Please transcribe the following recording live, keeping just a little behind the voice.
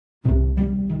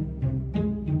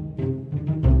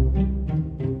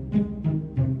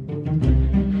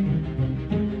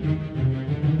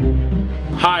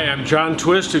Hi, I'm John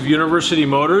Twist of University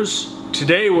Motors.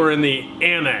 Today we're in the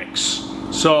annex.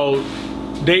 So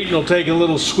Dayton will take a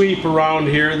little sweep around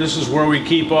here. This is where we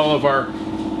keep all of our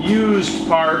used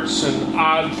parts and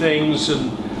odd things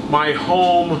and my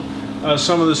home,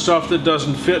 some of the stuff that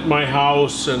doesn't fit my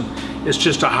house, and it's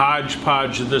just a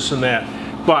hodgepodge of this and that.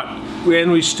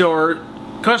 And we store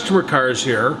customer cars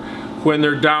here when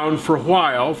they're down for a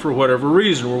while for whatever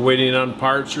reason. We're waiting on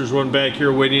parts. There's one back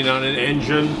here waiting on an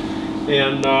engine.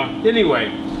 And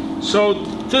anyway, so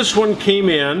this one came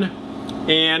in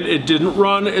and it didn't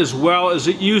run as well as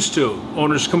it used to.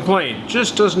 Owners complained.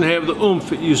 Just doesn't have the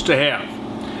oomph it used to have.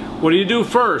 What do you do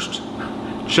first?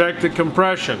 Check the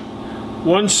compression.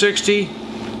 160,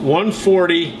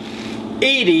 140,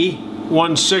 80,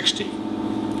 160.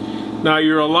 Now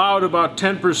you're allowed about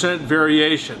 10%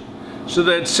 variation. So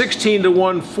that 16 to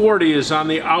 140 is on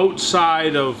the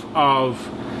outside of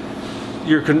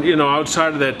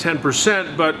outside of that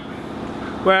 10%, but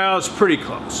well, it's pretty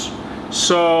close.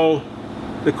 So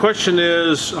the question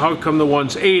is, how come the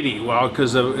one's 80? Well,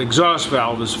 because the exhaust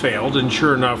valve has failed, and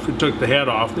sure enough, we took the head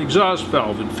off, the exhaust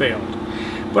valve had failed.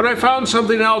 But I found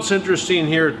something else interesting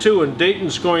here too, and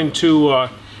Dayton's going to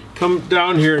come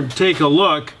down here and take a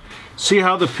look. See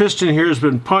how the piston here has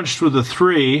been punched with a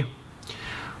 3.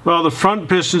 Well, the front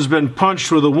piston's been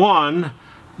punched with a 1.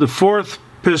 The fourth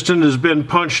piston has been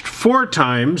punched 4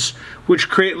 times, which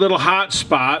create little hot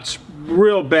spots.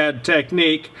 Real bad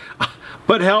technique.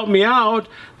 But help me out,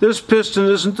 this piston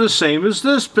isn't the same as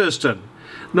this piston.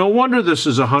 No wonder this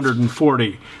is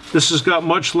 140. This has got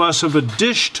much less of a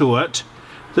dish to it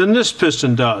than this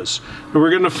piston does. And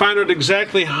we're going to find out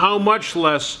exactly how much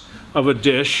less of a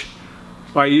dish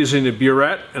by using a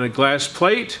burette and a glass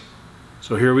plate.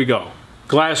 So here we go.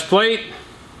 Glass plate,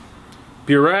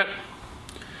 burette,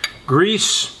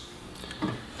 grease.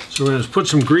 So we're going to put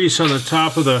some grease on the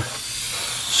top of the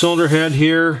cylinder head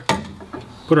here.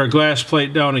 Put our glass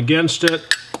plate down against it.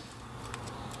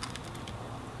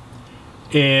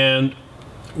 And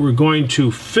we're going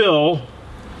to fill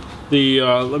the,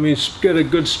 let me get a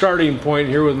good starting point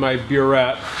here with my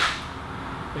burette.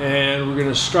 And we're going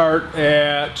to start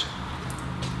at,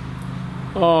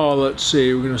 let's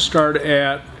see, we're going to start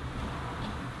at,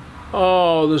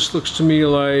 this looks to me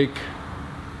like,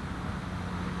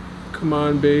 come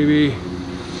on baby,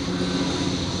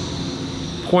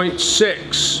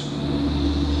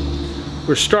 0.6.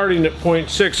 We're starting at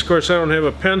 0.6. Of course, I don't have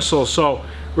a pencil, so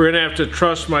we're going to have to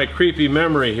trust my creepy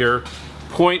memory here.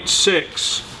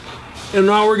 0.6. And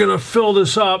now we're going to fill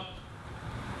this up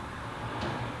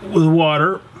with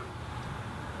water.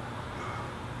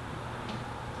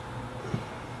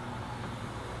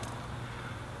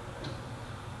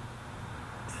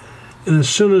 And as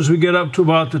soon as we get up to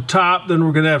about the top, then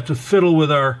we're going to have to fiddle with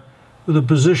the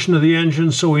position of the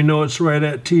engine so we know it's right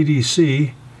at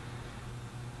TDC.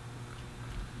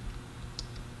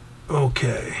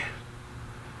 Okay.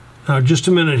 Now just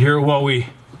a minute here while we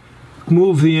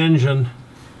move the engine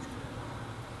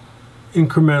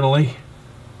incrementally.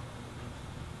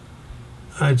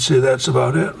 I'd say that's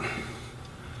about it.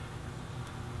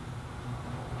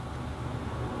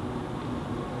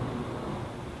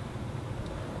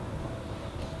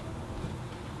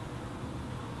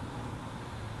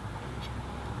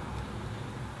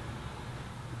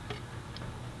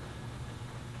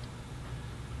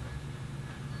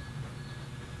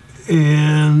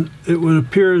 And it would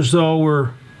appear as though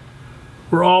we're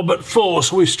all but full.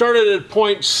 So we started at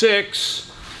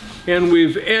 0.6 and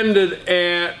we've ended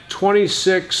at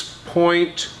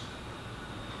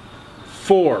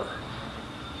 26.4.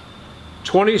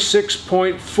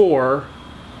 26.4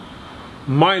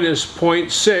 minus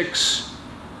 0.6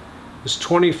 is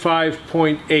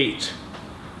 25.8.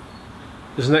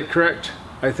 Isn't that correct?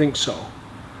 I think so.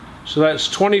 So that's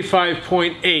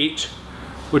 25.8.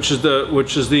 which is the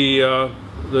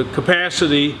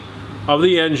capacity of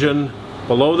the engine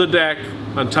below the deck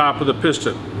on top of the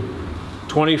piston.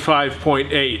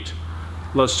 25.8.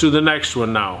 Let's do the next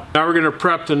one now. Now we're going to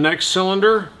prep the next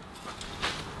cylinder.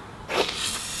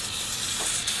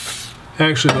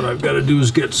 Actually, what I've got to do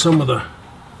is get some of the...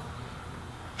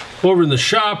 Over in the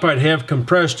shop, I'd have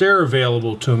compressed air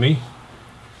available to me,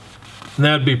 and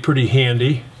that'd be pretty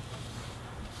handy.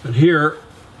 But here,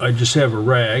 I just have a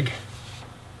rag.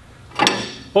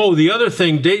 Oh, the other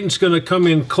thing, Dayton's going to come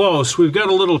in close. We've got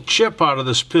a little chip out of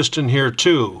this piston here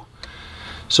too.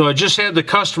 So I just had the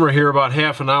customer here about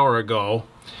half an hour ago,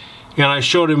 and I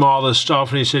showed him all this stuff,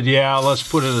 and he said, yeah, let's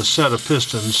put in a set of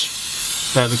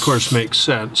pistons. That, of course, makes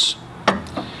sense.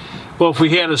 Well, if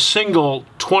we had a single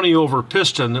 20-over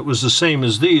piston that was the same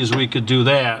as these, we could do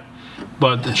that.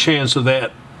 But the chance of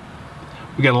that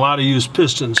We got a lot of used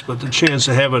pistons, but the chance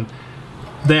of having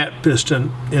that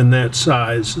piston in that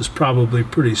size is probably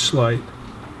pretty slight.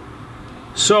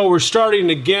 So we're starting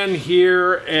again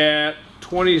here at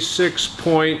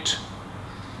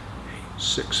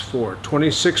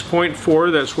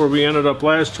 26.4. That's where we ended up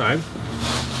last time.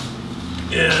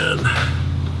 And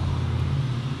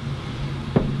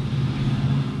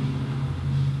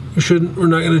we're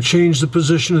not going to change the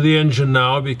position of the engine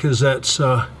now because that's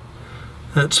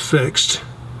fixed.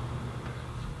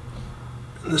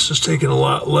 And this is taking a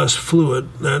lot less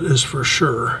fluid, that is for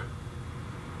sure.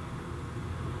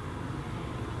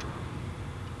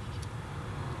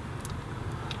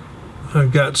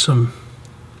 I've got some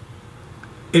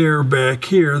air back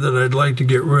here that I'd like to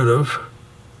get rid of.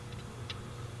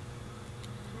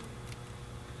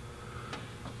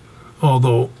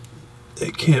 Although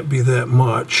it can't be that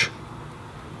much.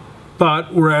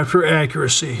 But we're after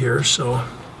accuracy here, so.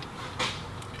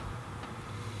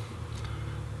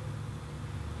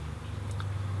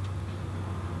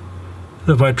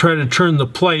 If I try to turn the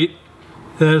plate,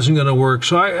 that isn't going to work.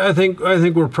 So I think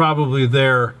we're probably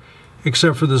there,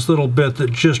 except for this little bit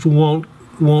that just won't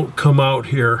come out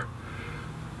here.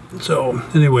 So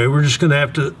anyway, we're just going to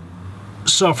have to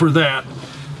suffer that.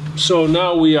 So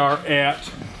now we are at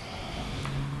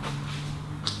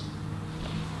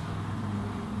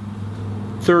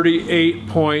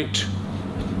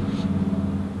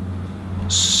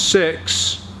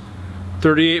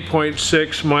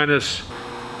 38.6 minus.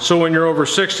 So when you're over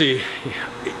 60,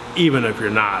 even if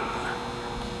you're not,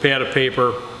 pad of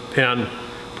paper, pen,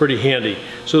 pretty handy.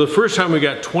 So the first time we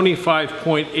got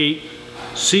 25.8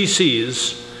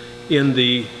 cc's in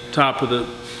the top of the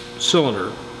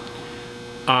cylinder.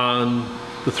 On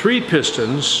the 3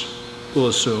 pistons, we'll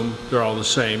assume they're all the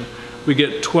same, we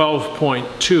get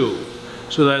 12.2.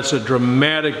 So that's a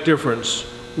dramatic difference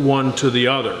one to the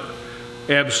other.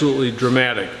 Absolutely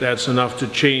dramatic. That's enough to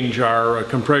change our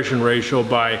compression ratio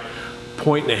by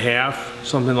 1.5,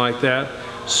 something like that.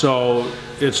 So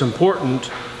it's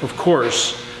important, of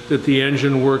course, that the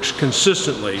engine works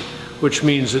consistently, which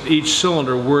means that each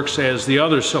cylinder works as the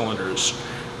other cylinders.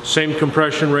 Same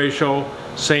compression ratio,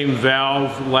 same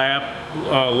valve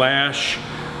lash,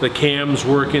 the cam's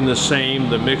working the same,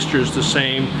 the mixture's the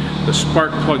same, the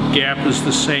spark plug gap is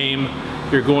the same.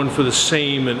 You're going for the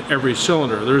same in every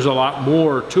cylinder. There's a lot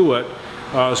more to it,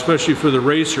 especially for the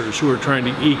racers who are trying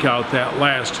to eke out that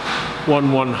last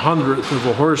 1/100th of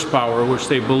a horsepower, which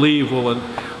they believe will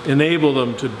enable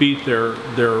them to beat their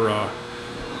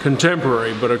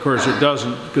contemporary. But of course it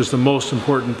doesn't, because the most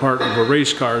important part of a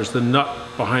race car is the nut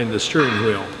behind the steering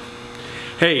wheel.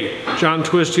 Hey, John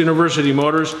Twist University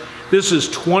Motors, this is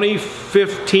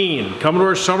 2015, coming to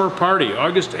our summer party,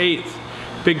 August 8th,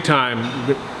 big time,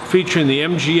 featuring the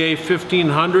MGA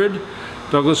 1500,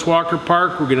 Douglas Walker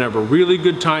Park. We're gonna have a really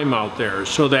good time out there.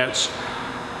 So that's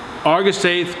August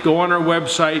 8th, go on our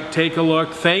website, take a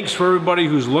look. Thanks for everybody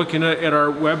who's looking at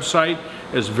our website.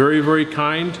 It's very, very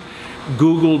kind.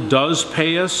 Google does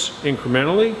pay us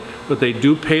incrementally, but they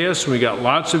do pay us, and we got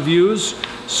lots of views,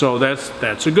 so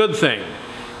that's a good thing.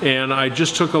 And I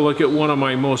just took a look at one of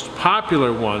my most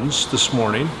popular ones this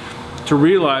morning to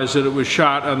realize that it was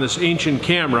shot on this ancient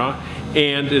camera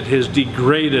and it has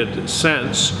degraded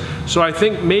since. So I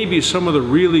think maybe some of the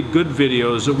really good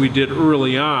videos that we did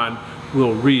early on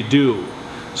we'll redo.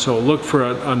 So look for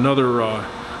another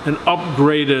an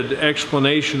upgraded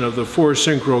explanation of the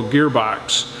 4-synchro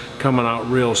gearbox coming out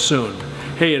real soon.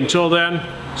 Hey, until then,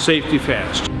 safety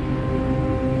fast.